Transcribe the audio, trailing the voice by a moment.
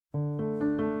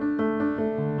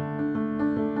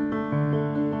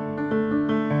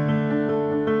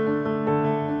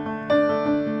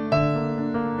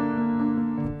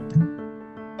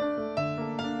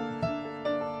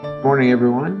morning,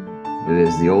 everyone. It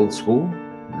is the Old School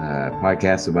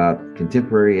podcast about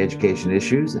contemporary education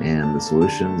issues and the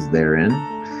solutions therein.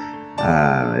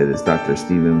 It is Dr.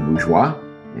 Stephen Bourgeois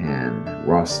and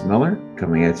Ross Miller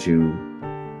coming at you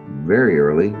very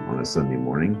early on a Sunday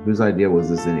morning. Whose idea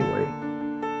was this anyway?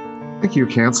 I think you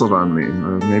canceled on me,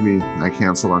 or maybe I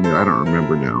canceled on you. I don't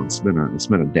remember now. It's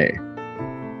been a day.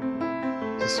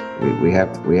 We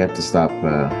have to stop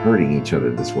hurting each other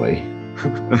this way.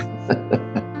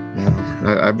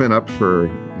 I've been up for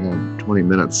 20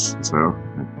 minutes, so.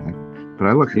 But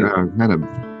I look kind of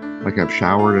like I've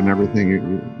showered and everything.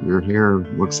 Your hair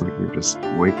looks like you're just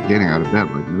getting out of bed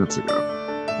like minutes ago.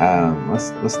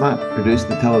 Let's not produce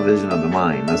the television of the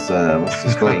mind. Let's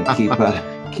just go ahead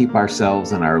and keep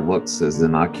ourselves and our looks as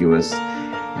innocuous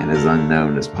and as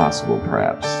unknown as possible,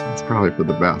 perhaps. It's probably for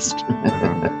the best.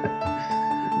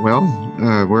 Well,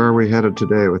 where are we headed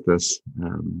today with this?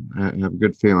 I have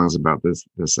good feelings about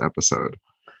this episode.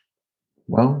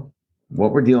 Well,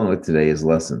 what we're dealing with today is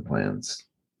lesson plans.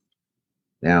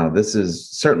 Now, this is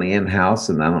certainly in-house,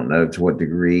 and I don't know to what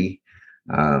degree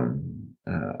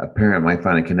a parent might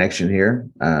find a connection here.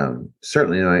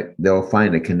 Certainly, they'll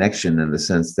find a connection in the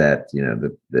sense that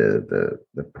the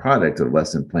product of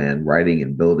lesson plan writing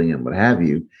and building and what have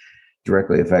you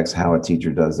directly affects how a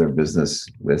teacher does their business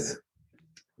with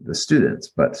the students.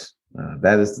 But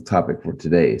that is the topic for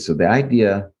today. So the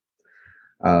idea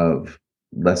of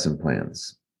lesson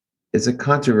plans is a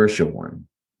controversial one.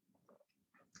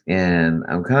 And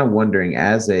I'm kind of wondering,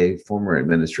 as a former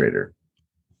administrator,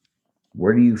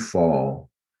 where do you fall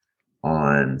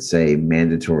on, say,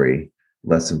 mandatory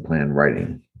lesson plan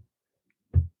writing?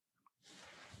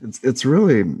 It's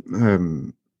really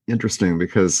interesting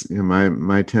because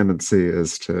my tendency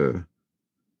is to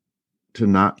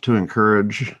not to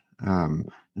encourage.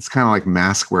 It's kind of like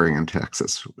mask wearing in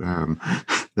Texas.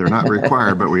 They're not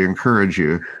required, but we encourage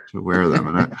you to wear them.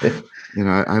 And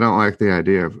I don't like the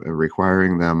idea of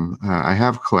requiring them. I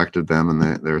have collected them,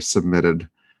 and they're submitted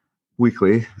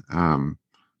weekly.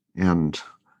 And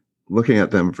looking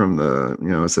at them from the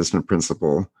assistant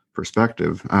principal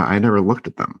perspective, I never looked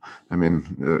at them. I mean,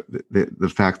 the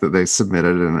fact that they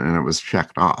submitted and it was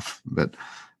checked off, but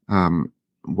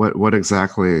what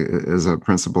exactly is a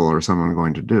principal or someone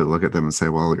going to do? Look at them and say,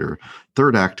 well, your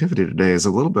third activity today is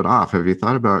a little bit off. Have you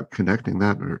thought about connecting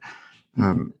that?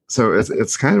 So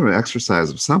it's kind of an exercise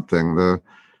of something.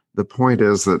 The point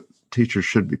is that teachers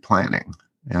should be planning,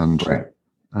 and right.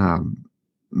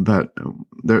 But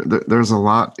there's a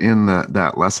lot in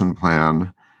that lesson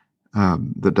plan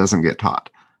that doesn't get taught.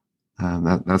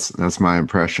 That's my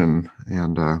impression.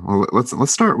 And well,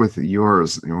 let's start with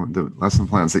yours. The lesson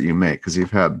plans that you make, because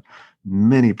you've had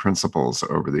many principles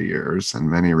over the years and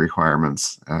many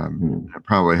requirements. It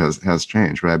probably has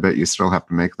changed, but I bet you still have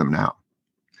to make them now.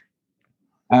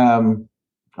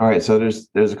 All right. So there's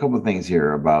a couple of things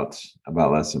here about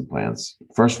lesson plans.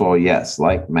 First of all, yes,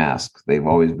 like masks, they've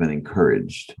always been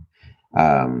encouraged.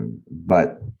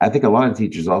 But I think a lot of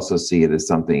teachers also see it as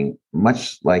something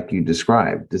much like you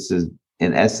described. This is,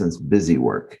 in essence, busy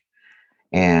work.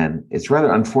 And it's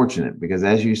rather unfortunate because,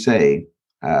 as you say,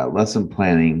 lesson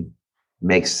planning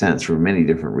makes sense for many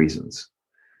different reasons.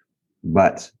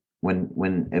 But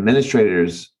when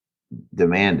administrators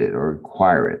demand it or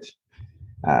require it,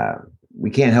 we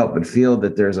can't help but feel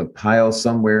that there's a pile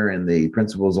somewhere in the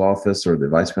principal's office or the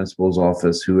vice principal's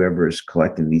office, whoever is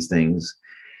collecting these things.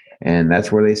 And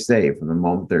that's where they stay from the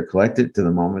moment they're collected to the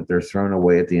moment they're thrown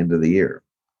away at the end of the year.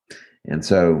 And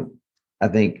so I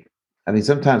think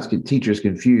sometimes teachers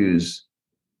confuse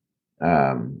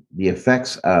the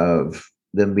effects of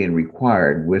them being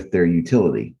required with their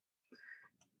utility.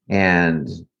 And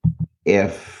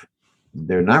if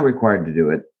they're not required to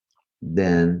do it,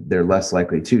 then they're less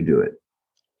likely to do it.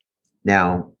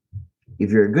 Now, if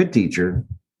you're a good teacher,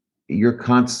 you're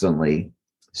constantly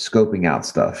scoping out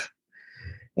stuff.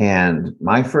 And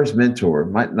my first mentor,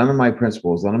 none of my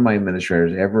principals, none of my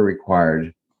administrators ever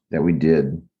required that we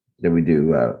do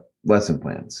lesson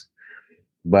plans.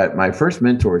 But my first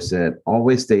mentor said,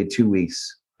 always stay 2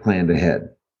 weeks planned ahead.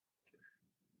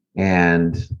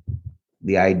 And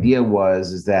the idea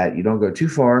is that you don't go too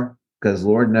far, because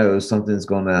Lord knows something is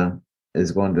going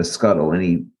to scuttle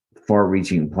any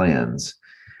far-reaching plans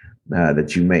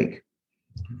that you make.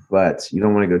 But you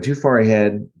don't want to go too far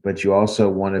ahead, but you also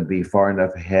want to be far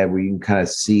enough ahead where you can kind of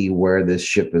see where this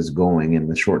ship is going in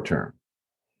the short term.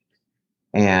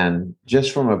 And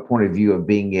just from a point of view of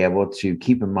being able to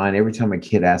keep in mind every time a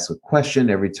kid asks a question,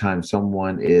 every time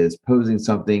someone is posing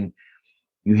something,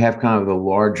 you have kind of the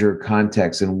larger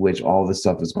context in which all this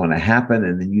stuff is going to happen,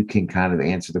 and then you can kind of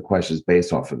answer the questions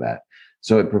based off of that.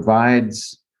 So it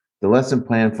provides the lesson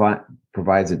plan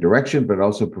provides a direction, but it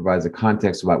also provides a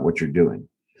context about what you're doing.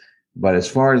 But as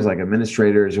far as like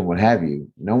administrators and what have you,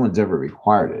 no one's ever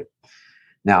required it.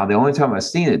 Now, the only time I've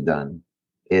seen it done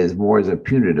is more as a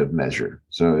punitive measure.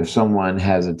 So if someone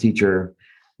has a teacher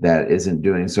that isn't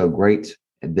doing so great,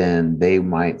 then they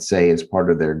might say as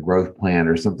part of their growth plan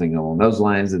or something along those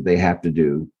lines that they have to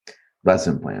do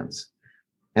lesson plans.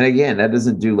 And again, that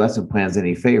doesn't do lesson plans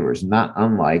any favors, not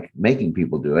unlike making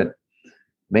people do it.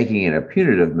 Making it a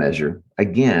punitive measure,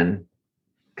 again,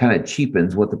 kind of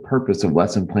cheapens what the purpose of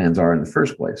lesson plans are in the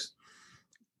first place.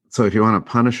 So if you want to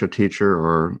punish a teacher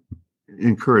or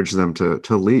encourage them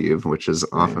to leave, which is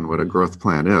often what a growth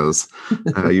plan is,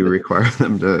 you require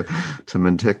them to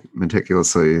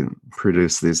meticulously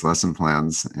produce these lesson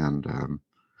plans. And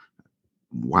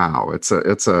wow,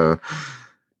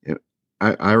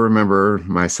 I remember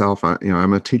myself.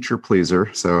 I'm a teacher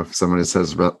pleaser, so if somebody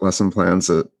says lesson plans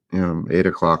at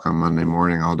 8:00 on Monday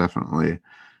morning, I'll definitely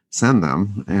send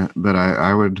them. But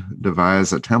I would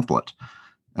devise a template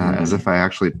as if I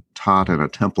actually taught in a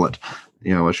template.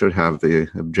 It should have the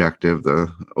objective,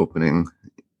 the opening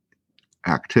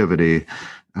activity,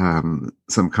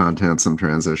 some content, some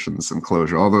transitions, some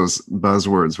closure. All those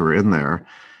buzzwords were in there.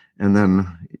 And then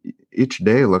each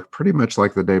day looked pretty much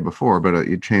like the day before, but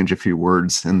you change a few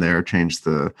words in there, change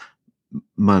the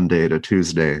Monday to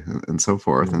Tuesday and so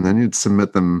forth. And then you'd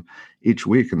submit them each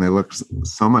week, and they look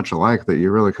so much alike that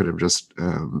you really could have just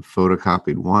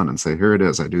photocopied one and say, here it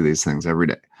is. I do these things every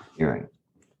day. You're right.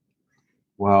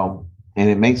 Well, and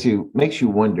it makes you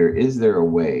wonder, is there a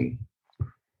way?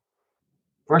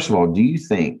 First of all, do you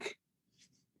think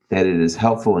that it is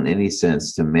helpful in any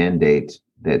sense to mandate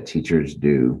that teachers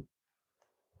do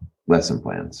lesson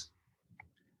plans?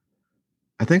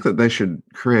 I think that they should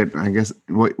create, I guess,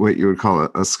 what you would call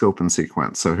a scope and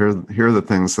sequence. So here are the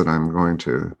things that I'm going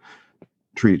to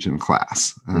treat in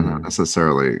class, not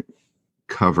necessarily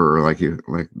cover like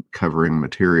covering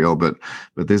material, but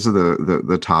these are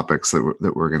the topics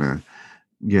that we're going to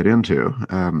get into.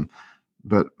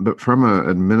 But from an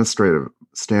administrative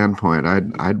standpoint,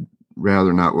 I'd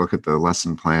rather not look at the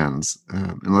lesson plans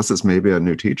unless it's maybe a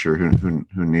new teacher who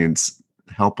needs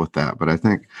help with that. But I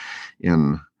think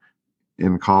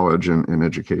in college and in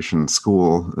education,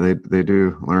 school, they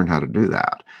do learn how to do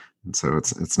that, and so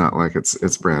it's not like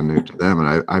it's brand new to them.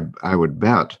 And I would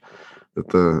bet that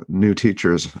the new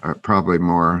teachers are probably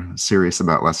more serious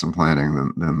about lesson planning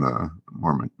than the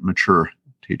more mature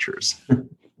teachers.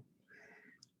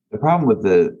 The problem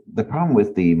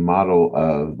with the model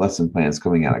of lesson plans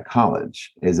coming out of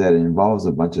college is that it involves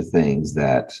a bunch of things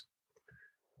that,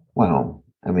 well,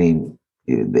 I mean,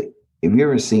 have you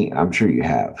ever seen, I'm sure you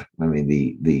have, I mean,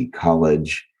 the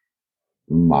college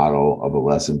model of a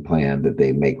lesson plan that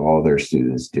they make all their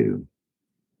students do.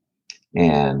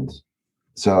 And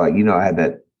so, I had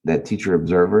that teacher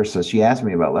observer. So she asked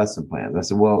me about lesson plans. I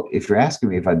said, well, if you're asking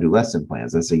me if I do lesson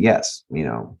plans, I said, yes,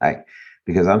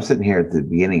 because I'm sitting here at the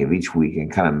beginning of each week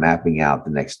and kind of mapping out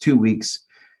the next 2 weeks.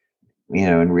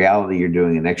 In reality, you're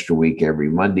doing an extra week every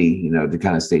Monday, to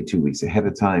kind of stay 2 weeks ahead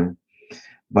of time.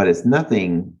 But it's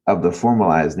nothing of the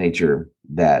formalized nature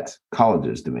that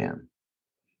colleges demand.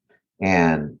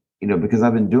 And, because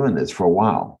I've been doing this for a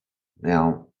while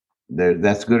now,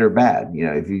 that's good or bad.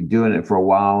 If you're doing it for a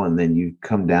while and then you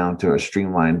come down to a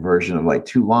streamlined version of like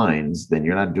 2 lines, then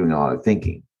you're not doing a lot of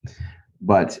thinking.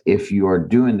 But if you are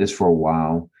doing this for a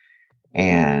while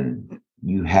and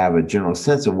you have a general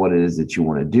sense of what it is that you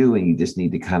want to do, and you just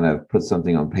need to kind of put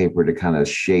something on paper to kind of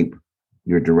shape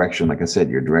your direction, like I said,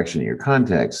 your direction and your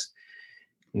context,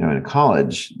 in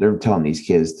college, they're telling these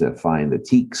kids to find the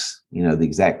TEKS, the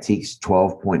exact TEKS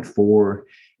 12.4,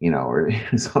 or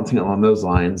something along those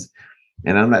lines.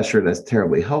 And I'm not sure that's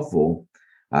terribly helpful.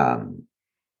 The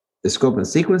scope and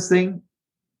sequence thing,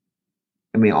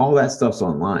 I mean, all that stuff's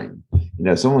online.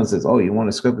 Someone says, oh, you want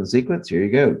a scope and sequence? Here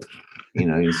you go.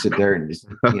 You sit there and just,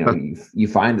 you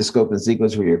find the scope and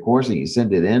sequence for your course and you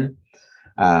send it in.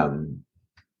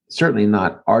 Certainly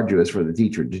not arduous for the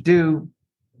teacher to do.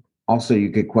 Also, you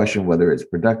could question whether it's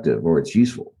productive or it's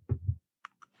useful.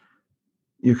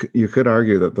 You could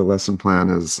argue that the lesson plan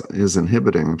is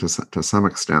inhibiting to some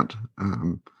extent.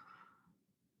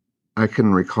 I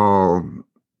can recall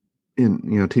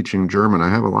in teaching German, I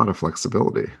have a lot of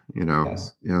flexibility.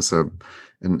 Yes. So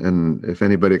and if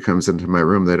anybody comes into my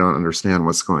room, they don't understand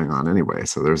what's going on anyway.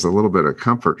 So there's a little bit of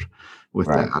comfort with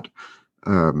that.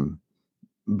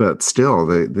 But still,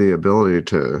 the ability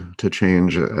to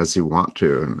change as you want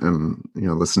to, and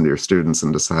listen to your students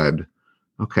and decide,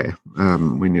 okay,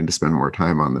 we need to spend more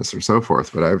time on this or so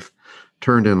forth. But I've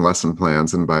turned in lesson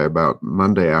plans, and by about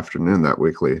Monday afternoon, that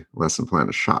weekly lesson plan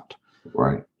is shot.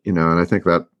 Right. And I think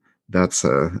that's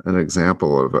an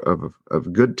example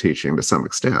of good teaching to some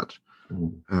extent.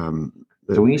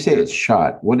 So when you say it's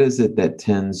shot, what is it that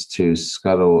tends to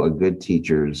scuttle a good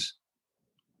teacher's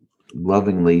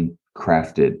lovingly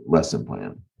crafted lesson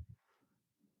plan?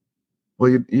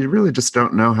 Well, you really just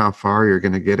don't know how far you're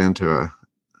going to get into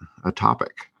a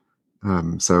topic.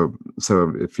 So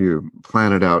if you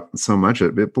plan it out so much,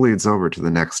 it bleeds over to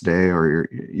the next day, or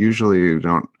usually you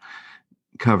don't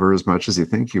cover as much as you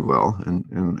think you will,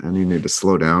 and you need to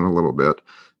slow down a little bit.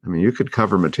 I mean, you could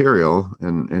cover material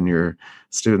and your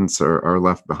students are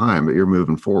left behind, but you're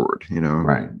moving forward,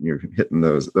 Right. You're hitting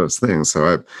those things.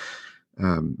 So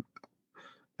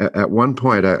at one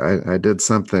point I did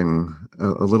something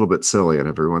a little bit silly, and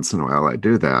every once in a while I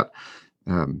do that.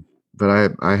 But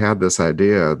I had this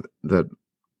idea that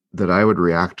I would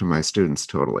react to my students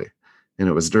totally. And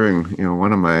it was during,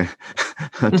 one of my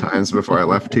times before I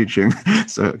left teaching.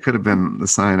 So it could have been the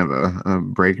sign of a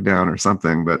breakdown or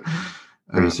something. But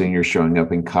pretty soon you're showing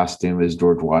up in costume as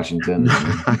George Washington.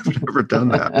 I've never done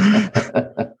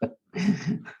that.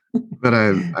 But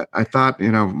I thought,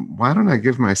 why don't I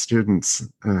give my students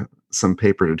some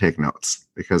paper to take notes?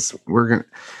 Because we're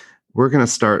gonna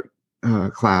start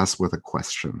class with a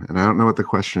question, and I don't know what the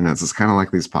question is. It's kind of like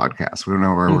these podcasts. We don't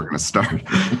know where we're going to start.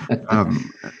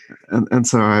 And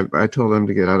so I told them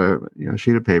to get out a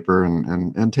sheet of paper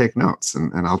and take notes,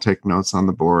 and I'll take notes on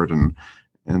the board.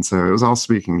 And so it was all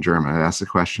speaking German. I'd ask a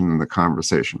question, and the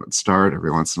conversation would start. Every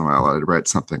once in a while, I'd write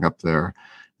something up there,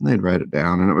 and they'd write it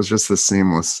down. And it was just this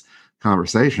seamless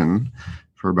conversation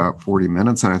for about 40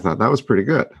 minutes. And I thought that was pretty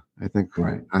good. I think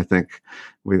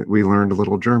we learned a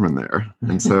little German there.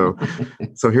 And so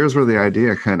here's where the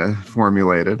idea kind of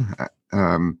formulated.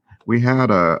 We had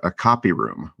a copy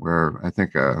room where I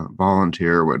think a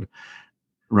volunteer would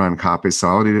run copies. So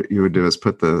all you would do is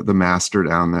put the master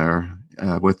down there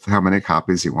with how many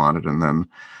copies you wanted. And then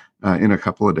in a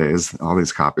couple of days, all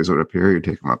these copies would appear. You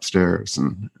take them upstairs,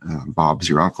 and Bob's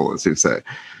your uncle, as you say.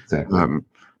 Exactly.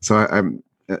 So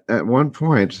at one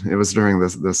point, it was during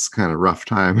this kind of rough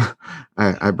time,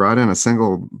 I brought in a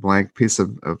single blank piece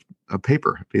of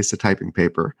paper, a piece of typing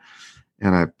paper,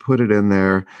 and I put it in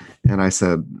there, and I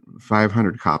said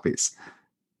 500 copies.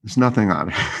 There's nothing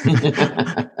on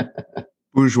it.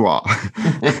 Bourgeois.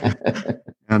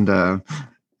 And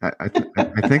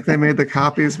I think they made the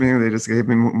copies. Maybe they just gave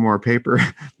me more paper.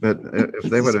 But if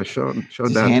they would have showed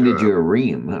just that, handed you a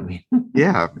ream. I mean,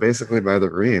 yeah, basically by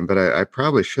the ream. But I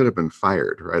probably should have been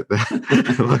fired right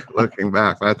there. Looking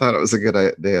back, I thought it was a good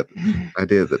idea at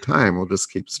the time. We'll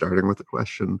just keep starting with the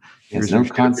question. There's no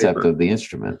concept of the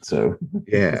instrument, so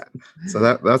yeah.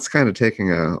 So that's kind of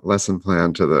taking a lesson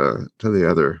plan to the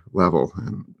other level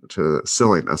and to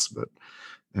silliness. But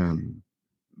well,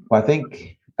 I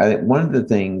think one of the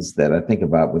things that I think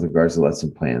about with regards to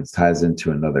lesson plans ties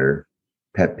into another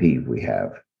pet peeve we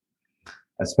have,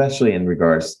 especially in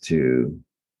regards to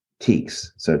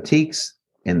TEKS. So TEKS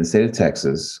in the state of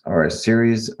Texas are a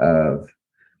series of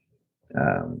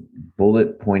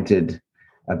bullet-pointed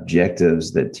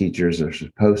objectives that teachers are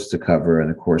supposed to cover in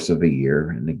the course of a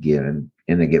year in a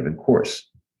given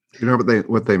course. You know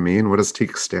what they mean? What does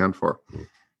TEKS stand for?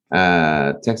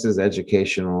 Texas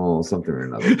Educational something or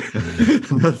another.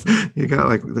 You got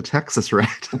like the Texas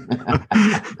right.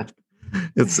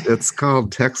 It's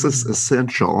called Texas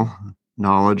Essential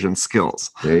Knowledge and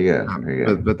Skills. There you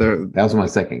go. But that was my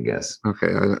second guess.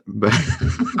 Okay, but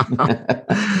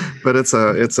it's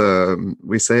a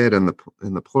we say it in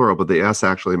the plural, but the S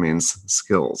actually means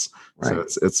skills. Right.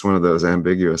 So it's one of those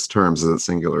ambiguous terms. Is it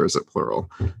singular? Is it plural?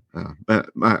 In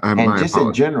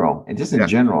general,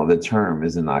 the term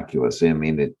is innocuous. I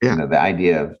mean, the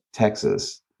idea of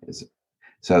Texas is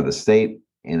so the state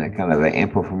in a kind of an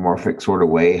anthropomorphic sort of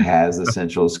way has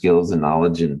essential skills and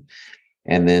knowledge, and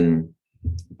then,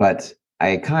 but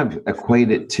I kind of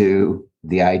equate it to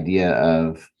the idea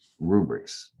of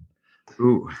rubrics.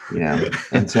 Ooh.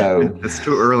 And so it's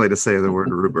too early to say the word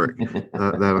rubric.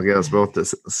 That'll get us both to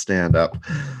stand up.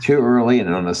 Too early,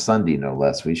 and on a Sunday, no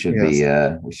less. We should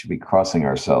be crossing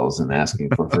ourselves and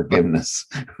asking for forgiveness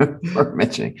for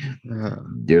mentioning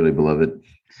dearly beloved.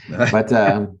 But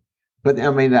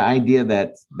I mean, the idea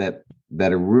that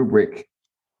a rubric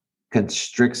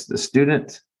constricts the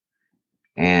student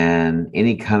and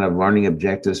any kind of learning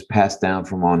objectives passed down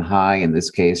from on high, in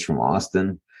this case from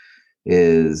Austin,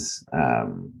 is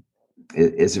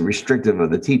restrictive of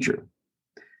the teacher.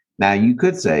 Now, you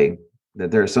could say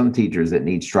that there are some teachers that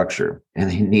need structure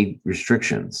and they need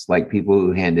restrictions, like people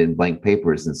who hand in blank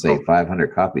papers and say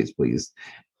 500 copies, please.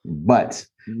 But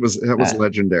was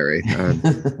legendary.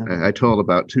 I told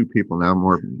about 2 people now,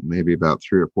 more maybe about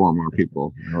 3 or 4 more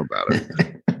people know about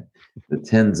it. The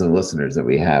tens of listeners that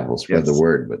we have will spread the Yes.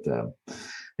 word, but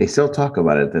they still talk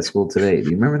about it at the school today. Do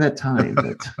you remember that time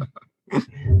that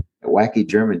wacky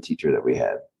German teacher that we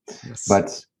had? Yes.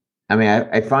 But I mean,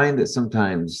 I find that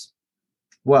sometimes,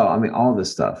 well, I mean, all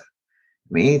this stuff.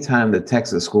 I mean, anytime the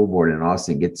Texas school board in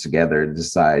Austin gets together and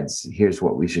decides, here's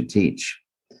what we should teach,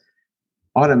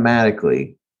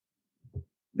 automatically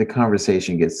the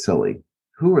conversation gets silly.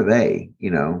 Who are they?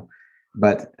 You know,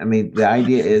 but I mean, the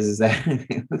idea is that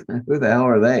who the hell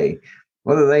are they?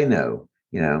 What do they know?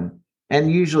 You know,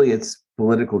 and usually it's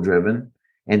political driven.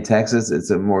 In Texas, it's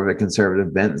a more of a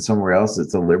conservative bent, and somewhere else,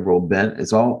 it's a liberal bent.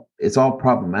 It's all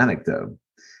problematic though,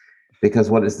 because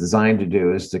what it's designed to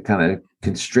do is to kind of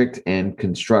constrict and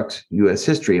construct U.S.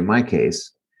 history. In my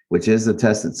case, which is a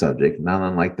tested subject, not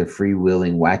unlike the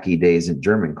freewheeling wacky days in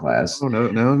German class. Oh,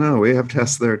 no. We have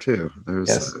tests there too. There's,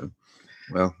 Yes.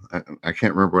 Well, I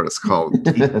can't remember what it's called,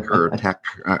 TEK or tech.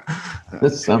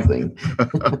 Something.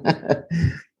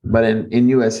 But in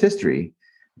U.S. history,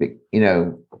 you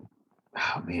know,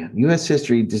 oh man, U.S.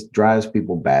 history just drives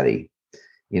people batty.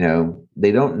 You know,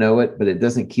 they don't know it, but it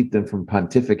doesn't keep them from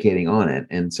pontificating on it.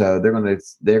 And so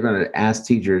they're gonna ask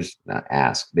teachers, not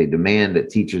ask, they demand that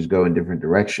teachers go in different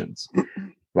directions.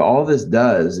 But all this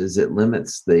does is it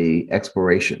limits the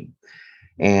exploration,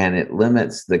 and it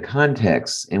limits the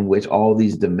context in which all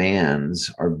these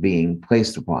demands are being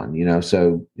placed upon. You know,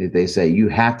 so if they say you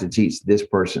have to teach this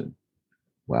person,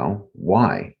 well,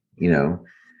 why? You know,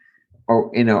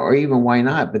 or even why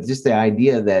not? But just the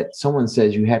idea that someone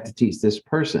says you have to teach this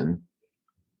person.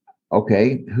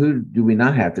 Okay, who do we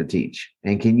not have to teach?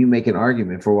 And can you make an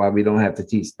argument for why we don't have to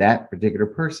teach that particular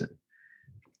person?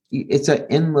 It's an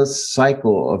endless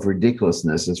cycle of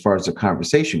ridiculousness as far as the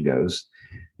conversation goes.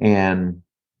 And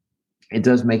it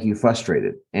does make you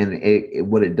frustrated. And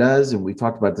what it does, and we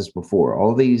talked about this before,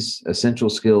 all these essential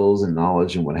skills and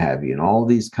knowledge and what have you, and all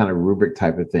these kind of rubric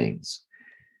type of things,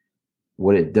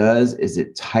 what it does is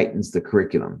it tightens the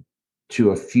curriculum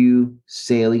to a few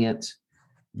salient,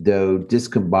 though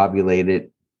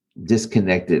discombobulated,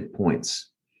 disconnected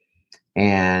points.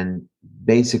 And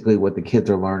basically what the kids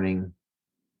are learning,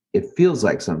 it feels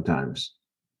like sometimes,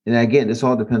 and again, this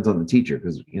all depends on the teacher,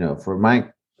 because, you know,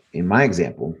 in my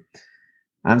example,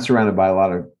 I'm surrounded by a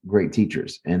lot of great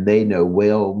teachers, and they know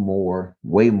way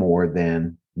more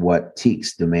than what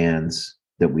TEKS demands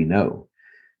that we know.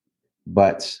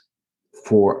 But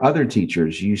for other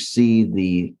teachers, you see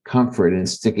the comfort in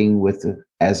sticking with it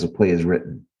as the play is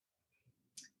written.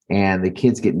 And the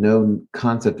kids get no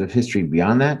concept of history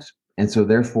beyond that. And so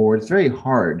therefore, it's very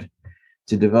hard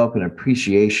to develop an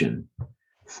appreciation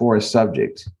for a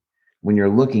subject when you're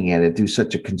looking at it through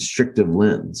such a constrictive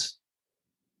lens.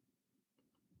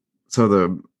 So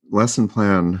the lesson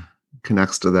plan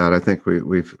connects to that. I think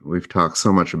we've talked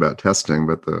so much about testing,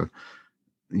 but the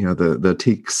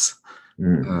TEKS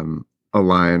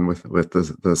align with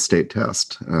the state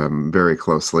test very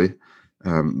closely.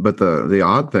 But the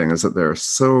odd thing is that there are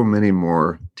so many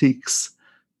more TEKS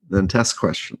than test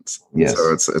questions. Yes.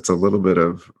 So it's a little bit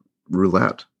of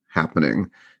roulette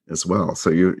happening as well. So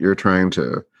you're trying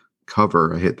to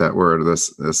cover, I hate that word,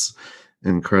 this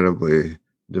incredibly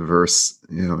diverse,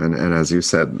 you know, and as you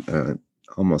said,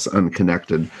 almost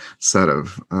unconnected set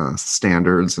of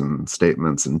standards and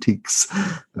statements and TEKS.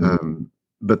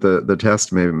 But the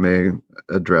test may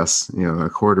address, you know, a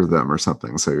quarter of them or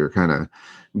something. So you're kind of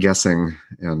guessing.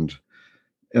 And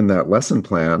in that lesson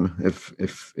plan,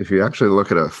 if you actually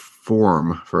look at a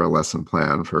form for a lesson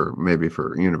plan for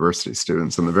university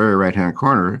students, in the very right hand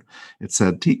corner, it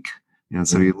said TEK. And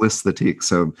so you list the TEK.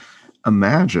 So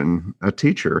imagine a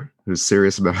teacher who's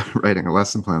serious about writing a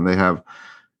lesson plan. They have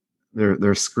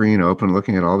their screen open,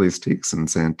 looking at all these TEKs and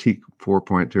saying TEK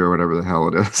 4.2 or whatever the hell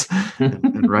it is,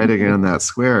 and writing it in that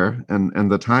square. And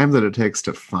the time that it takes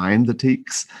to find the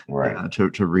TEKs, right,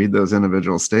 to read those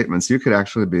individual statements, you could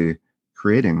actually be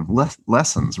creating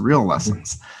lessons, real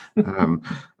lessons.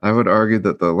 I would argue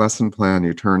that the lesson plan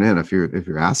you turn in, if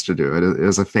you're asked to do it,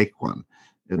 is a fake one.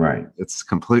 Right. It's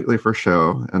completely for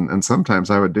show. And sometimes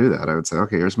I would do that. I would say,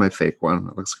 okay, here's my fake one.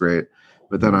 It looks great.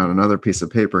 But then on another piece of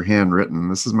paper, handwritten,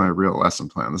 this is my real lesson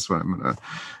plan. This is what I'm going to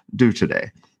do today.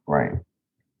 Right.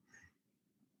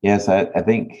 Yes, I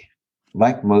think,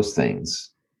 like most things,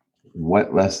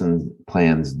 what lesson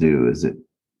plans do is it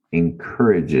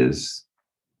encourages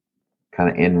kind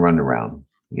of end run around,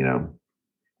 you know,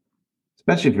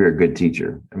 especially if you're a good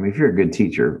teacher. I mean, if you're a good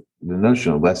teacher, the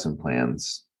notion of lesson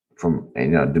plans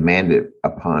demanded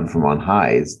upon from on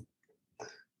high is,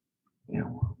 you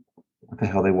know, what the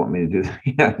hell they want me to do?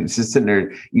 It's just sitting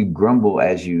there. You grumble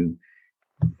as you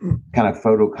kind of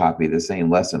photocopy the same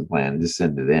lesson plan and just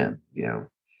send it in.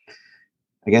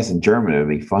 I guess in German, it would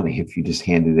be funny if you just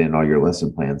handed in all your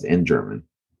lesson plans in German.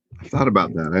 I thought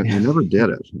about that. I never did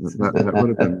it. That would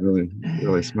have been really,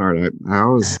 really smart. I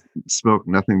always spoke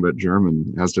nothing but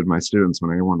German, as did my students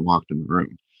when anyone walked in the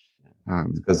room.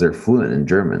 Because they're fluent in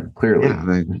German, clearly. Yeah,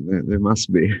 they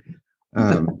must be.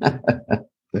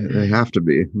 They have to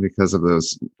be because of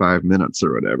those 5 minutes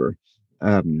or whatever.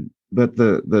 But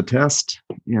the test,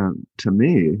 to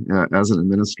me, as an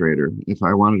administrator, if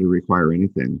I wanted to require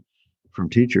anything from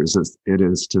teachers, it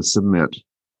is to submit,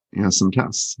 some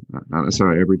tests. Not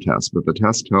necessarily every test, but the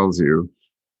test tells you,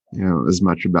 as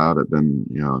much about it than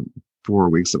 4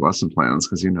 weeks of lesson plans,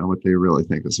 because you know what they really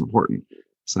think is important.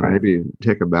 So maybe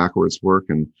take a backwards work.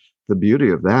 And the beauty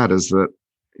of that is that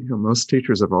most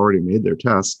teachers have already made their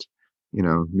test.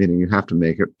 Meaning you have to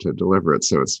make it to deliver it.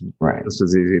 So it's just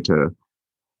as easy to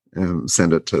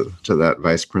send it to that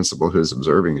vice principal who's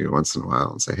observing you once in a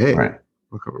while and say, hey,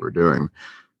 look what we're doing.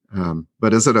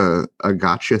 But is it a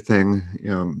gotcha thing,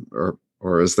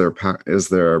 or is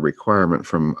there a requirement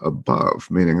from above,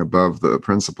 meaning above the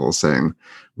principal saying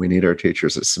we need our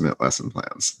teachers to submit lesson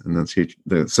plans, and then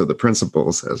so the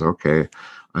principal says, okay,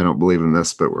 I don't believe in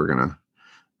this, but we're going to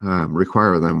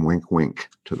require them, wink, wink,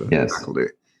 to the faculty.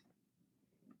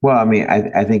 Well, I mean,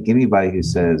 I think anybody who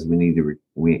says we need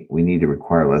to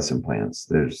require lesson plans,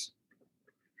 this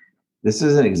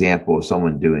is an example of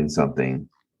someone doing something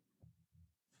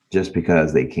just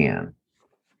because they can.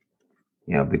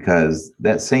 Because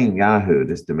that same Yahoo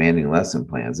that's demanding lesson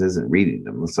plans isn't reading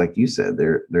them. It's like you said,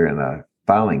 they're in a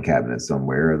filing cabinet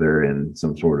somewhere, or they're in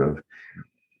some sort of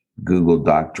Google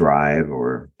Doc drive,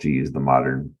 or to use the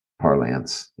modern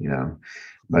parlance,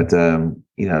 But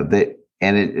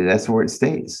that's where it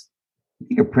stays. I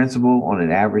think a principal on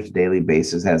an average daily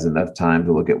basis has enough time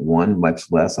to look at one,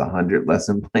 much less 100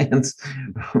 lesson plans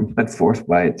put forth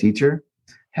by a teacher.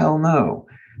 Hell no.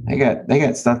 They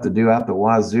got stuff to do out the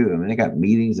wazoo. I mean, they got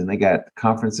meetings, and they got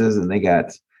conferences, and they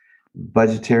got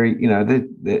budgetary,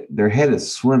 their head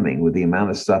is swimming with the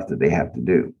amount of stuff that they have to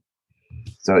do.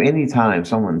 So anytime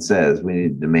someone says we need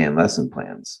to demand lesson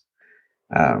plans,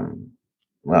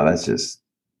 well, that's just,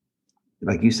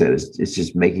 like you said, it's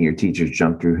just making your teachers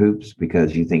jump through hoops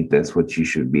because you think that's what you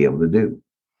should be able to do.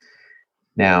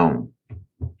 Now,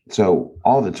 so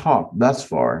all the talk thus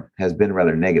far has been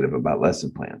rather negative about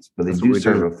lesson plans, but they do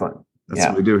serve a fun. That's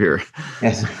what we do here.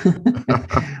 Yes.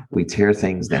 We tear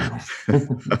things down,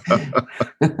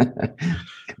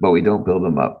 but we don't build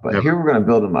them up. But here we're going to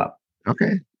build them up.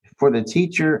 Okay. For the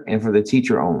teacher and for the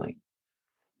teacher only,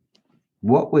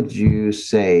 what would you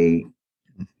say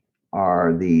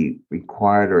are the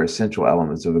required or essential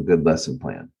elements of a good lesson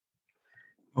plan?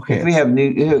 Okay. If we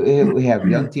have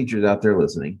young teachers out there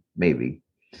listening, maybe,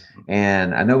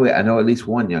 and I know at least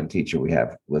one young teacher we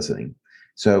have listening.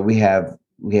 So we have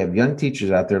young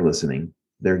teachers out there listening.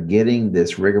 They're getting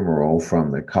this rigmarole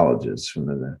from the colleges, from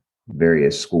the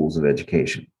various schools of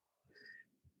education.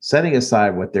 Setting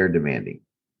aside what they're demanding,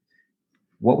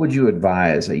 what would you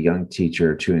advise a young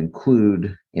teacher to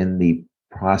include in the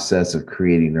process of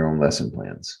creating their own lesson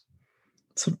plans?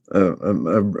 It's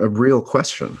a real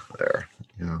question there,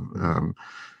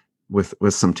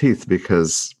 with some teeth,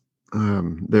 because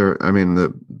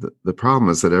the problem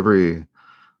is that every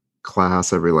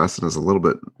class, every lesson is a little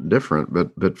bit different, but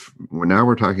now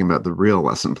we're talking about the real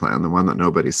lesson plan, the one that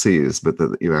nobody sees, but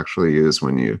that you actually use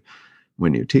when you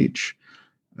teach.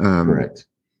 Correct.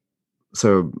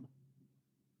 So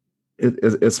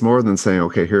it's more than saying,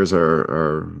 okay, here's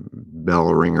our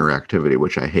bell ringer activity,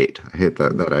 which I hate. I hate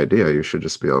that idea. You should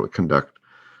just be able to conduct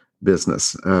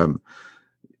business.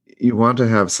 You want to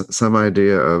have some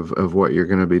idea of what you're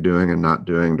going to be doing and not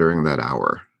doing during that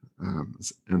hour.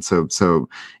 And so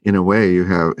in a way, you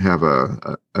have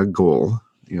a goal,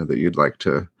 that you'd like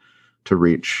to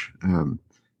reach.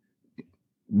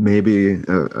 Maybe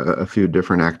a few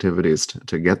different activities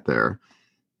to get there.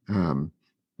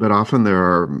 But often there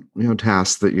are,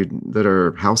 tasks that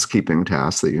are housekeeping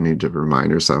tasks that you need to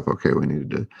remind yourself, okay, we need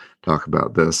to talk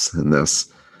about this and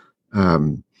this.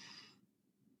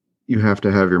 You have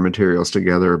to have your materials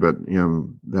together, but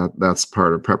that's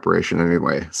part of preparation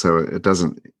anyway. So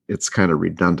it's kind of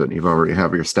redundant. You've already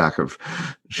have your stack of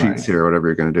sheets here, whatever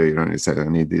you're going to do. You don't need to say, I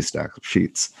need these stack of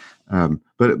sheets.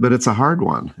 But it's a hard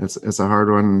one. It's a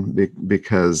hard one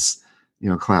because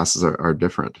classes are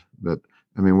different. But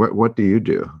I mean, what do you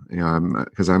do?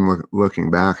 Because I'm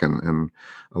looking back, and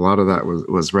a lot of that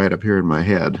was right up here in my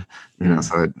head.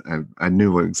 So I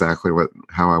knew exactly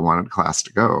how I wanted class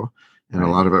to go, And a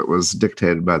lot of it was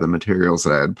dictated by the materials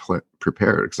that I had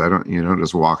prepared, because I don't,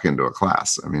 just walk into a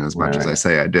class. I mean, as much as I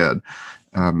say I did.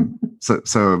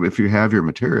 So if you have your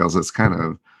materials, it's kind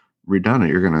of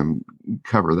redundant. You're going to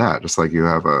cover that just like you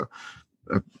have a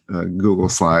Google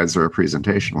Slides or a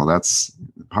presentation. Well, that's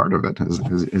part of it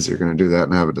is you're going to do that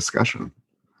and have a discussion.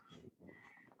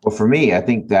 Well, for me, I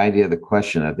think the idea of the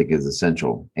question, I think, is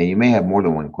essential. And you may have more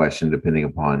than one question depending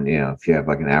upon, if you have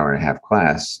like an hour and a half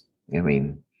class. I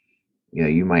mean,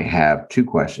 you might have 2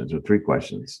 questions or 3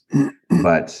 questions.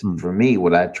 But for me,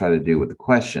 what I try to do with the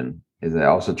question is I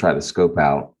also try to scope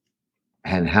out,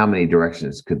 and how many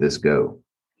directions could this go?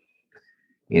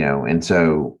 And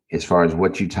so as far as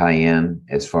what you tie in,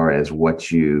 as far as what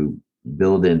you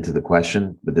build into the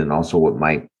question, but then also what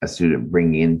might a student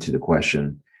bring into the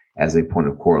question as a point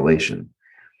of correlation,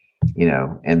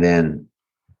 and then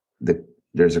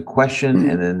there's a question,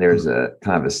 and then there's a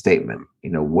kind of a statement,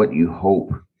 what you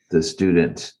hope the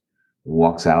student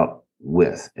walks out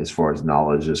with as far as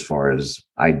knowledge, as far as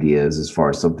ideas, as far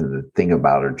as something to think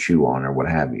about or chew on or what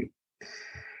have you.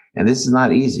 And this is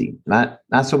not easy. Not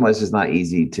so much it's not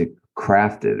easy to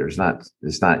craft it, or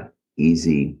it's not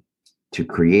easy to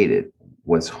create it.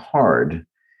 What's hard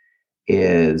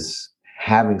is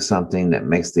having something that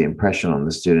makes the impression on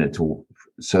the student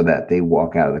so that they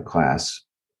walk out of the class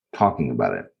talking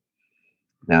about it.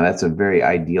 Now, that's a very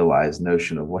idealized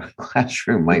notion of what a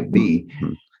classroom might be.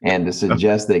 And to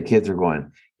suggest that kids are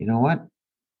going, you know what?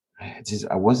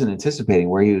 I wasn't anticipating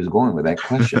where he was going with that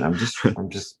question. I'm just,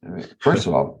 first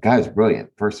of all, guy's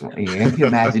brilliant. First of all, you can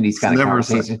imagine these kind of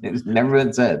conversations. It's never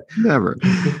been said. Never.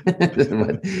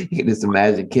 But you can just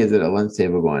imagine kids at a lunch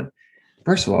table going,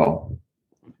 first of all,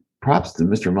 props to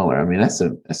Mr. Miller. I mean, that's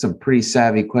some pretty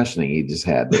savvy questioning he just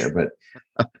had there. But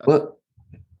look,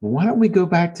 why don't we go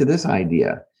back to this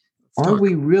idea? Are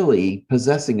we really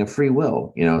possessing a free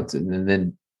will? And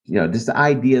then, just the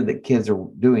idea that kids are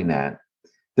doing that.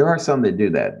 There are some that do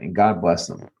that, and God bless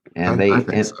them. And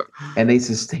they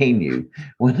sustain you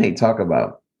when they talk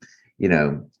about,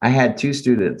 I had 2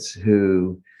 students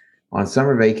who on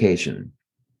summer vacation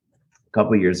a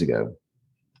couple of years ago,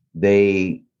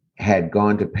 they had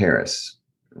gone to Paris.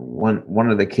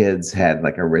 One of the kids had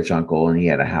like a rich uncle, and he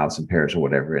had a house in Paris or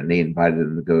whatever, and they invited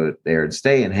them to go there and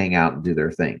stay and hang out and do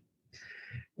their thing.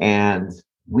 And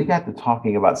we got to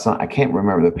talking about I can't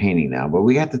remember the painting now, but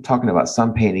we got to talking about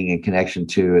some painting in connection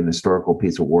to an historical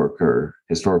piece of work or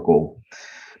historical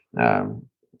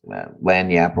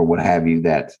lanyard or what have you,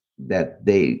 that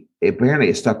they apparently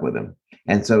it stuck with them.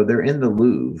 And so they're in the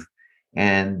Louvre,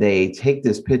 and they take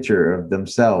this picture of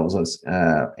themselves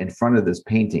in front of this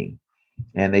painting.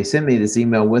 And they sent me this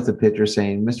email with a picture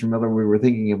saying, Mr. Miller, we were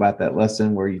thinking about that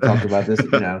lesson where you talked about this,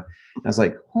 I was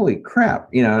like, holy crap,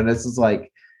 and this is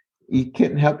like, you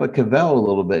couldn't help but cavil a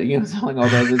little bit, telling all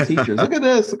the other teachers, look at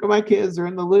this, look at my kids, they're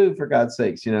in the Louvre, for God's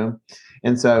sakes,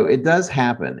 And so it does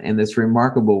happen, and it's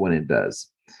remarkable when it does.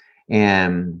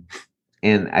 And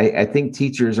I think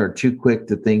teachers are too quick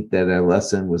to think that a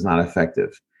lesson was not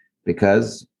effective,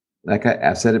 because like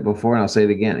I've said it before, and I'll say it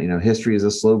again, history is a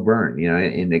slow burn,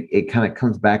 and it kind of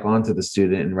comes back onto the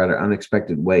student in rather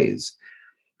unexpected ways.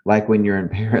 Like when you're in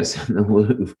Paris in the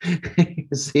Louvre,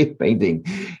 you see a painting,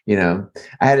 I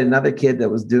had another kid that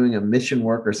was doing a mission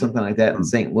work or something like that in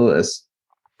St. Louis,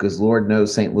 because Lord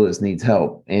knows St. Louis needs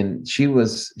help. And she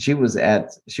was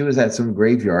at some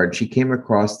graveyard. She came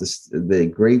across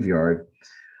the graveyard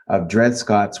of Dred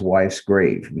Scott's wife's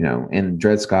grave, and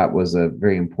Dred Scott was a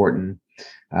very important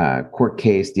court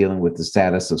case dealing with the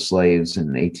status of slaves in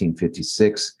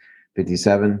 1856,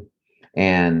 57.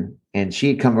 And she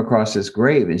had come across this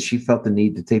grave, and she felt the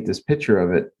need to take this picture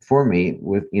of it for me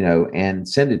with, and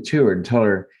send it to her and tell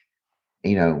her,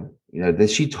 that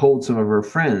she told some of her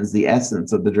friends the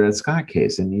essence of the Dred Scott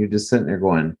case. And you're just sitting there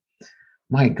going,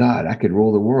 my God, I could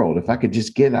rule the world if I could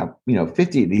just get up,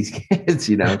 50 of these kids,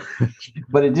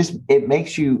 but it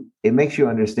makes you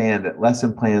understand that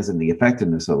lesson plans and the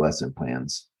effectiveness of lesson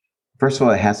plans. First of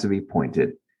all, it has to be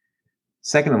pointed.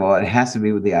 Second of all, it has to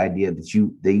be with the idea that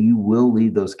you will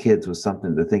leave those kids with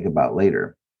something to think about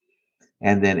later.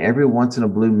 And then every once in a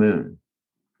blue moon,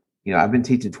 I've been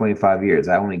teaching 25 years.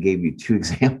 I only gave you 2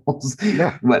 examples.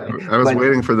 Yeah, but I was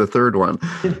waiting for the third one.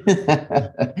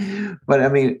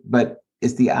 But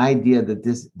it's the idea that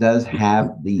this does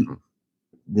have the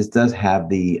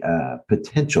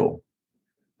potential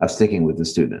of sticking with the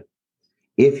student.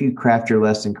 If you craft your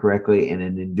lesson correctly, and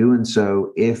in doing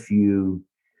so, if you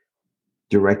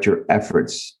direct your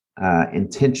efforts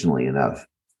intentionally enough,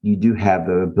 you do have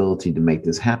the ability to make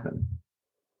this happen.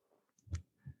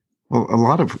 Well, a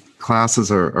lot of classes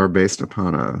are based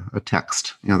upon a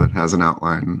text, that has an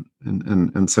outline,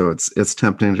 and so it's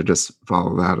tempting to just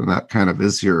follow that, and that kind of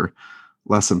is your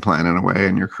lesson plan in a way,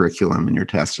 and your curriculum and your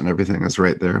test and everything is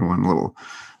right there in one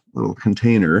little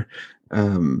container.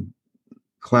 Um,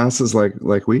 Classes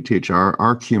like we teach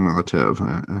are cumulative.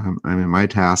 I mean, my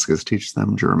task is teach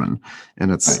them German,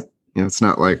 and Right. it's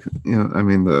not like, I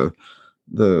mean,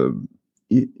 the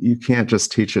you can't just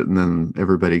teach it and then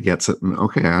everybody gets it and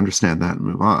okay, I understand that and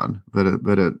move on. But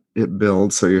it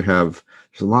builds, so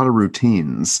there's a lot of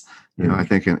routines, I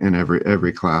think in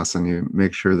every class, and you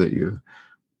make sure that you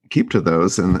keep to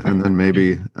those, and then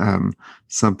maybe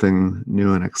something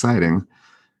new and exciting.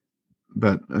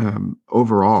 But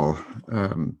overall,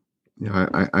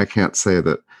 I can't say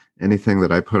that anything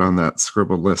that I put on that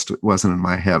scribbled list wasn't in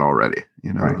my head already.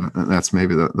 Right. And that's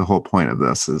maybe the whole point of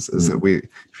this is that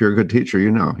if you're a good teacher,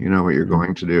 you know what you're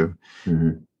going to do.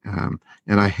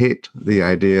 And I hate the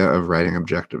idea of writing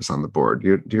objectives on the board.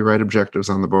 Do you write objectives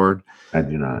on the board? I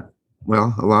do not.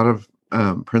 Well, a lot of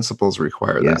principals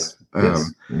require Yes.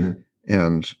 that.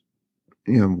 Yes.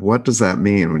 And what does that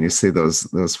mean when you see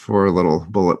those four little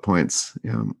bullet points,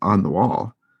 on the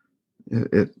wall?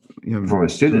 From a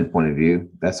student point of view,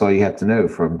 that's all you have to know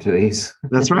from today's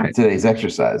That's right. today's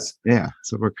exercise. Yeah.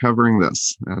 So we're covering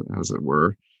this, as it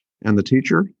were, and the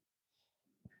teacher.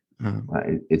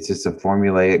 It's just a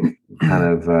formulaic kind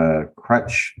of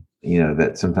crutch,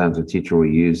 that sometimes a teacher will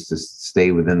use to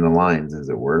stay within the lines, as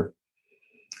it were.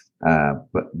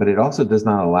 But it also does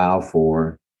not allow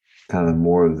for kind of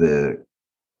more of the,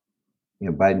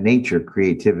 by nature,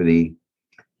 creativity,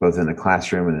 both in the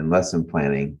classroom and in lesson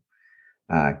planning,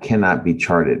 cannot be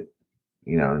charted,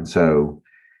 and so,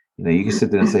 you can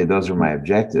sit there and say, those are my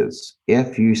objectives.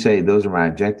 If you say those are my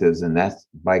objectives, and that's,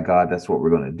 by God, that's what we're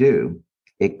going to do,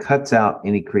 it cuts out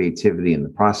any creativity in the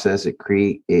process.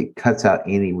 It cuts out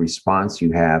any response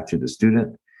you have to the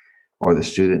student or the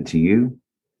student to you.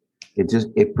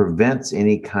 It prevents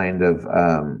any kind of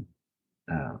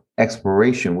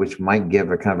exploration, which might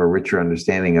give a kind of a richer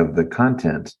understanding of the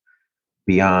content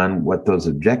beyond what those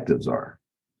objectives are.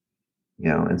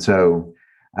 And so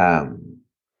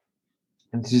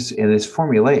it's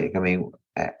formulaic. I mean,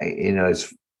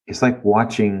 it's like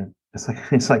watching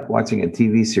it's like watching a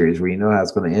TV series where you know how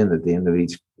it's going to end at the end of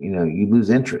each. You lose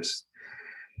interest.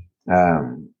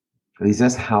 At least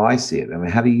that's how I see it. I mean,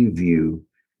 how do you view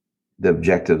the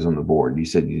objectives on the board? You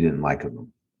said you didn't like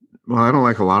them. Well, I don't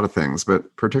like a lot of things,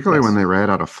 but particularly when they write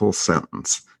out a full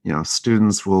sentence,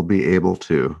 students will be able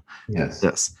to. Yes.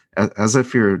 This, as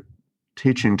if you're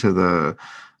teaching to the,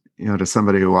 to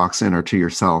somebody who walks in, or to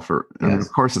yourself, or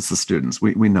of course it's the students.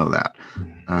 We know that,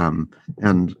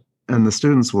 and the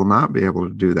students will not be able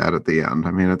to do that at the end.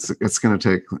 I mean, it's going to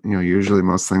take, usually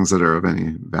most things that are of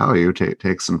any value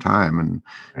take some time,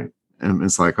 and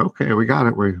it's like, okay, we got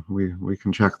it. We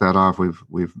can check that off.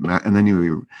 We've met, and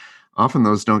then often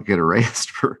those don't get erased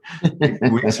for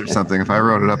weeks or something. If I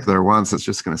wrote it up there once, it's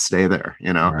just going to stay there,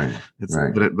 Right.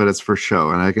 But it's for show.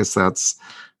 And I guess that's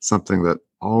something that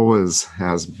always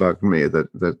has bugged me,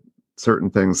 that certain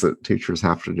things that teachers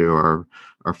have to do are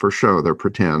for show. They're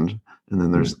pretend. And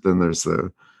then there's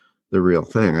the real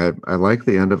thing. I like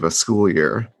the end of a school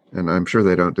year, and I'm sure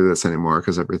they don't do this anymore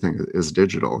because everything is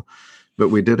digital. But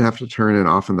we did have to turn in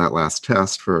often that last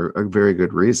test for a very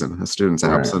good reason. A student's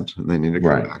absent and they need to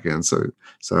come back in. So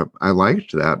I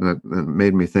liked that, and it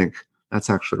made me think that's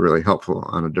actually really helpful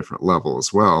on a different level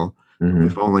as well.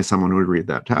 If only someone would read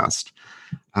that test.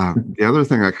 The other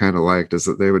thing I kind of liked is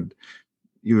that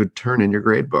you would turn in your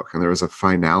grade book, and there was a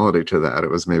finality to that. It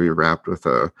was maybe wrapped with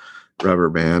a rubber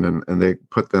band, and they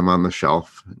put them on the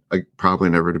shelf, like probably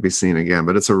never to be seen again,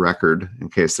 but it's a record in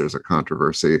case there's a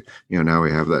controversy. Now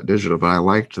we have that digital, but I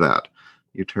liked that.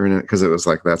 You turn it, because it was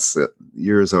like, that's it,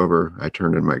 year's over, I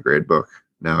turned in my grade book,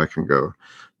 now I can go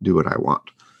do what I want.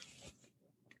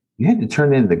 You had to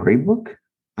turn in the grade book?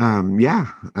 Yeah,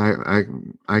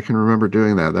 I can remember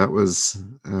doing that. That was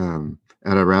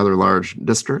at a rather large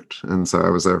district, and so I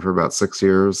was there for about 6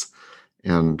 years,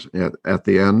 and at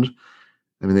the end,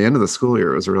 I mean, the end of the school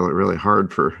year was really, really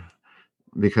hard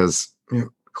because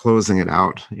closing it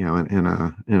out, in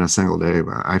a single day,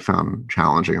 I found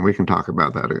challenging, and we can talk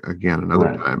about that again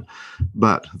another time.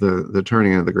 But the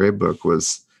turning in the grade book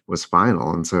was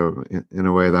final, and so in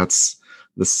a way, that's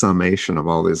the summation of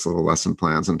all these little lesson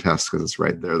plans and tests, because it's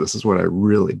right there. This is what I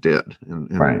really did,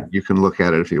 and you can look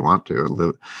at it if you want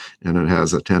to, and it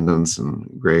has attendance and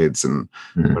grades and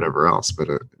whatever else. But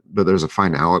there's a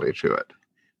finality to it.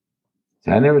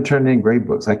 I never turned in grade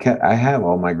books. I have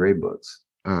all my grade books.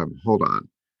 Hold on.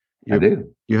 I do.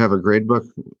 You have a grade book,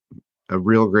 a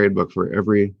real grade book for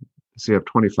every So you have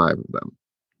 25 of them.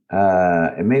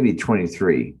 It may be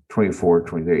 23, 24,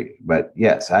 23. But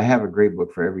yes, I have a grade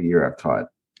book for every year I've taught.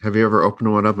 Have you ever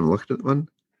opened one up and looked at one?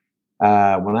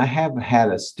 When I have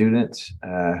had a student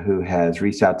who has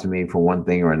reached out to me for one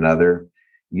thing or another,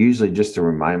 usually just to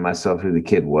remind myself who the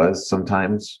kid was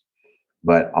sometimes,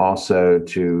 but also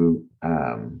to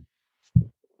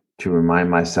remind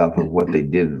myself of what they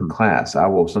did in class. I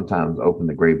will sometimes open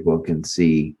the grade book and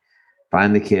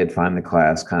find the kid, find the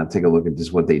class, kind of take a look at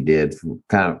just what they did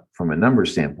from a number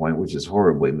standpoint, which is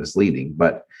horribly misleading.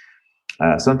 But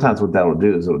sometimes what that'll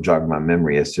do is it'll jog my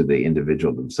memory as to the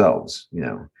individual themselves,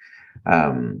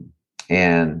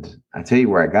 and I tell you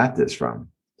where I got this from.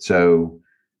 So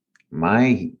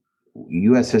my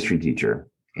U.S. history teacher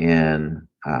in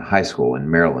high school in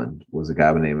Maryland was a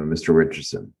guy by the name of Mr.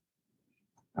 Richardson.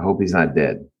 I hope he's not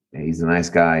dead. He's a nice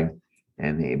guy,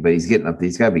 but he's getting up.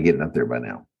 He's got to be getting up there by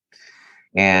now.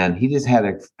 And he just had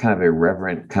a kind of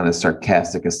irreverent, kind of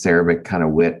sarcastic, acerbic kind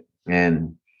of wit.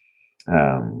 And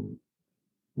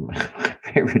my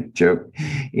favorite joke,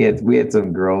 we had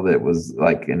some girl that was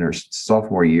like in her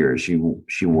sophomore year. She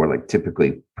wore like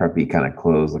typically preppy kind of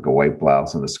clothes, like a white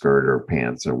blouse and a skirt or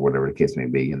pants or whatever the case may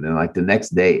be. And then like the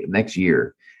next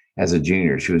year, as a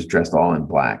junior, she was dressed all in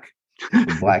black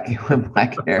black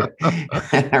hair.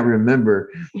 And I remember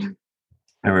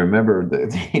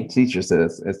the teacher said,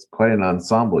 it's quite an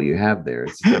ensemble you have there.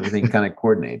 Everything kind of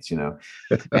coordinates, and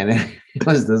it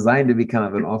was designed to be kind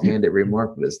of an offhanded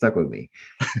remark, but it stuck with me.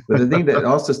 But the thing that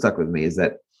also stuck with me is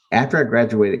that after I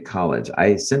graduated college,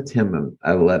 I sent him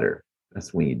a letter.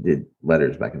 That's when you did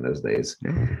letters back in those days.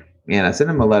 And I sent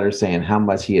him a letter saying how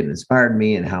much he had inspired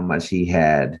me and how much he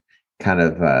had kind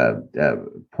of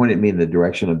pointed me in the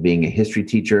direction of being a history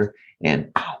teacher.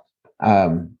 And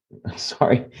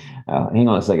sorry, hang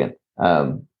on a second.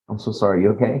 I'm so sorry. You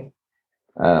okay?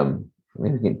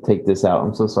 Maybe we can take this out.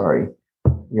 I'm so sorry.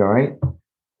 You all right?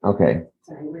 Okay.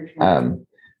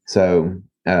 So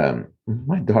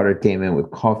my daughter came in with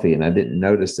coffee and I didn't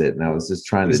notice it, and I was just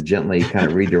trying to gently kind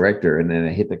of redirect her, and then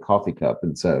I hit the coffee cup,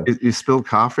 and so you spilled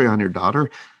coffee on your daughter.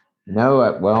 No,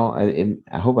 I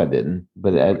hope I didn't,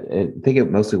 but I think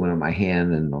it mostly went on my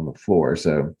hand and on the floor.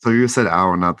 So you said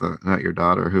 "ow," not your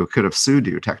daughter, who could have sued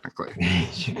you technically.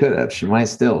 She could have. She might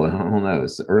still. I don't know.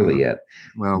 It's early yet.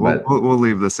 Well, we'll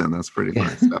leave this in. That's pretty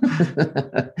funny stuff.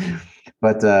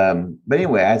 But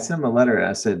anyway, I sent him a letter and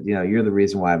I said, you're the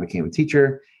reason why I became a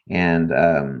teacher, and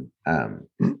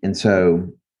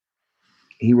so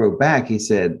he wrote back. He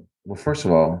said, well, first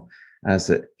of all,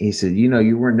 he said,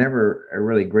 you were never a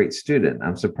really great student.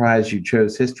 I'm surprised you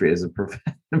chose history as a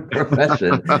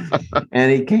profession.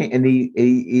 And he came and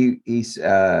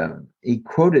he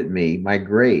quoted me my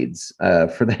grades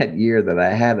for that year that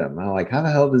I had him. I'm like, how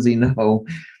the hell does he know?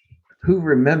 Who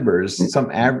remembers some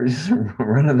average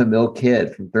run of the mill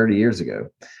kid from 30 years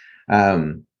ago?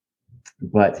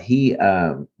 But he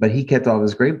kept all of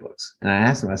his grade books. And I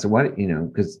asked him, I said, what,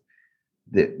 because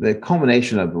the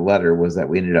culmination of the letter was that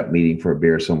we ended up meeting for a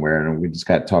beer somewhere, and we just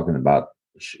got talking about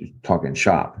talking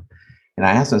shop. And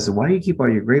I asked him, I said, why do you keep all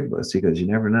your grade books? He goes, you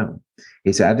never know.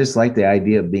 He said, I just like the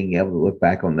idea of being able to look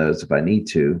back on those if I need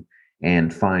to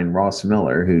and find Ross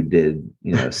Miller, who did,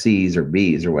 C's or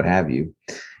B's or what have you.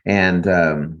 And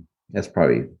that's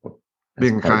probably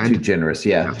being kind, too generous.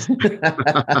 Yeah.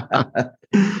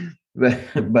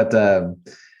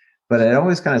 But it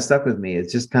always kind of stuck with me.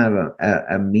 It's just kind of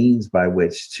a means by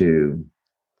which to,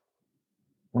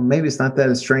 well, maybe it's not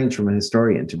that strange from a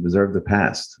historian to preserve the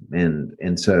past.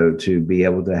 And so to be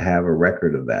able to have a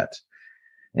record of that.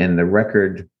 And the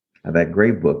record of that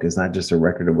grade book is not just a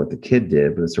record of what the kid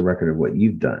did, but it's a record of what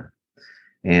you've done.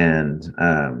 And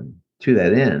to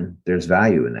that end, there's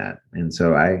value in that. And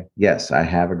so I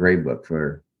have a grade book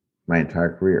for my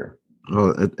entire career.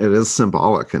 Well, it is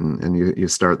symbolic, and you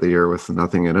start the year with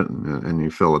nothing in it, and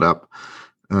you fill it up.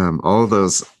 All of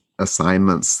those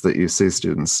assignments that you see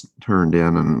students turned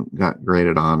in and got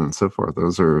graded on and so forth,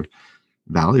 those are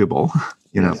valuable,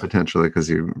 Yes. Potentially, because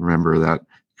you remember that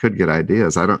could get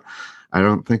ideas. I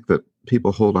don't think that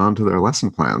people hold on to their lesson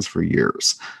plans for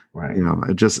years. Right.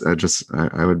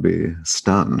 I would be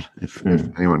stunned if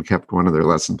anyone kept one of their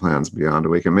lesson plans beyond a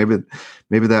week. And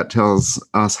maybe that tells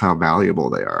us how valuable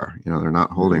they are. They're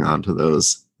not holding on to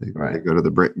those. They go to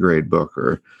the grade book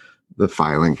or the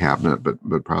filing cabinet,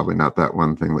 but probably not that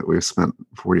one thing that we've spent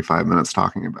 45 minutes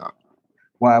talking about.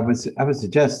 Well, I would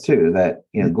suggest too that,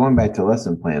 going back to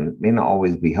lesson plan may not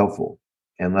always be helpful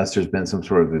unless there's been some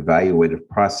sort of evaluative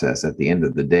process at the end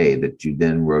of the day that you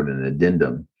then wrote an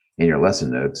addendum in your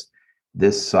lesson notes.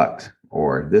 This sucked,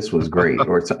 or this was great,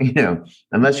 or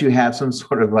unless you have some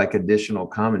sort of like additional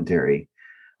commentary.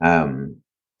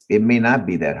 it may not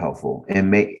be that helpful.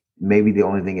 And maybe the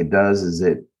only thing it does is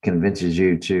it convinces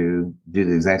you to do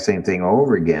the exact same thing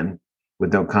over again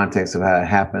with no context of how it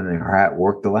happened or how it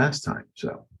worked the last time.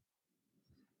 So,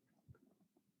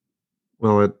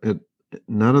 well, it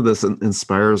none of this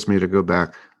inspires me to go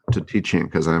back to teaching,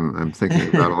 because I'm thinking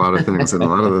about a lot of things, and a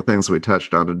lot of the things we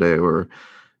touched on today were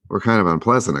kind of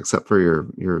unpleasant, except for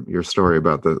your story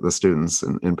about the students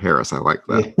in Paris. I like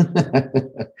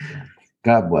that.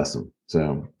 God bless them.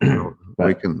 So, well,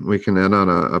 but, we can end on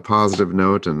a positive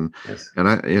note, and yes.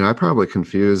 and I probably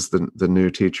confused the new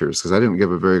teachers, because I didn't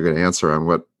give a very good answer on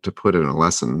what to put in a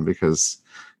lesson, because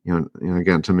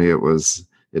again, to me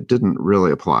it didn't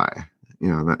really apply.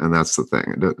 And that's the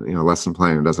thing. Lesson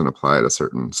planning doesn't apply to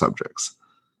certain subjects.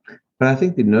 But I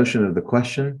think the notion of the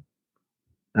question,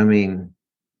 I mean,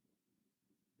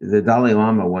 the Dalai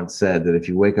Lama once said that if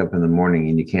you wake up in the morning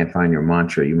and you can't find your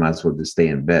mantra, you might as well just stay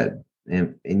in bed.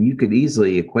 And you could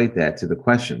easily equate that to the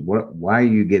question: why are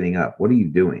you getting up? What are you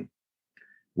doing?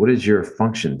 What is your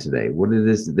function today? What it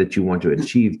is that you want to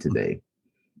achieve today?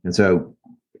 And so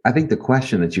I think the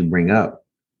question that you bring up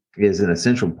is an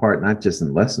essential part, not just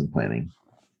in lesson planning,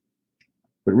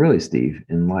 but really, Steve,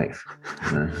 in life.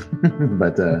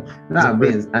 But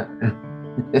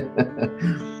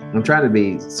I'm trying to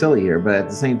be silly here, but at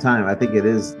the same time, I think it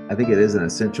is an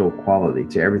essential quality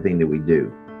to everything that we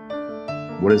do.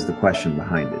 What is the question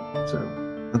behind it? So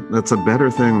that's a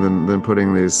better thing than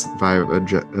putting these 5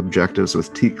 objectives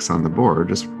with tiques on the board.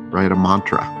 Just write a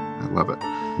mantra. I love it.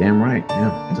 Damn right.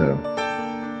 Yeah. So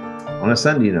on a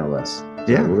Sunday, no less. So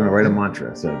yeah, we're going to write a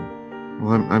mantra. So.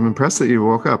 Well, I'm impressed that you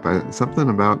woke up. Something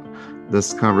about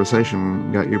this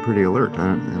conversation got you pretty alert.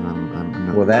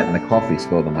 Well, that and the coffee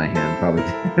spilled on my hand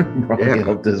probably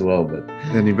helped as well. But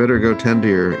and you better go tend to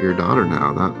your daughter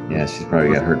now. Yeah, she's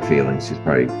probably got hurt feelings. She's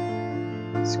probably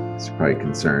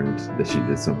concerned that she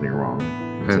did something wrong.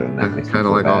 So that makes kind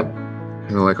of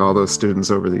like all those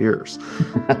students over the years.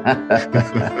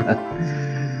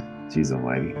 She's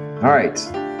almighty. All right,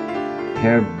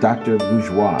 Herr Dr.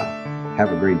 Bourgeois.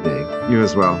 Have a great day. You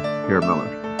as well, Herr Miller.